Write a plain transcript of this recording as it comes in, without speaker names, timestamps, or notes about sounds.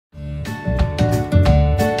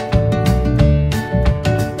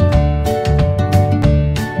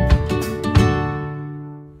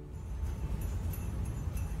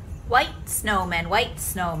white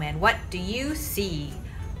snowman, what do you see?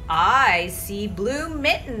 I see blue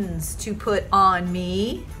mittens to put on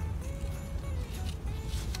me.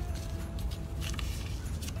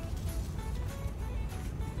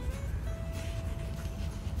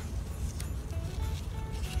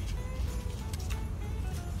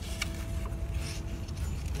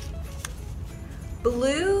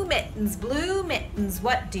 Blue mittens,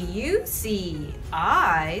 what do you see?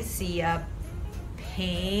 I see a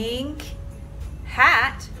pink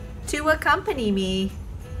hat to accompany me.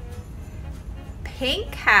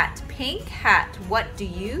 Pink hat, what do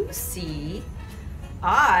you see?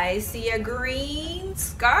 I see a green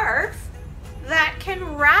scarf that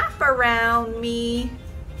can wrap around me.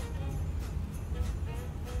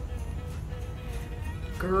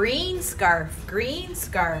 Green scarf,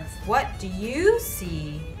 what do you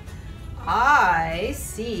see? I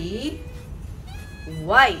see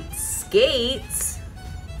white skates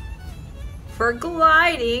for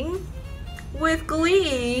gliding with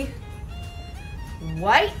glee.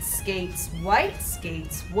 White skates,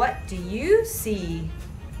 what do you see?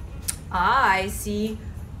 I see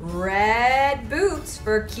red boots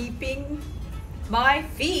for keeping my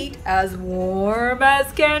feet as warm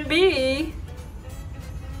as can be.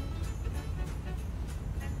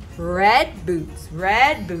 Red boots,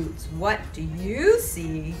 what do you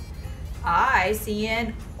see? I see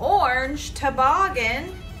an orange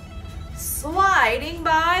toboggan sliding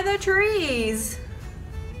by the trees.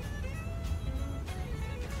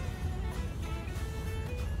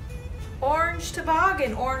 Orange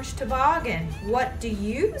toboggan, what do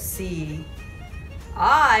you see?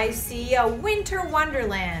 I see a winter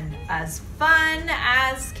wonderland as fun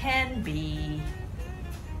as can be.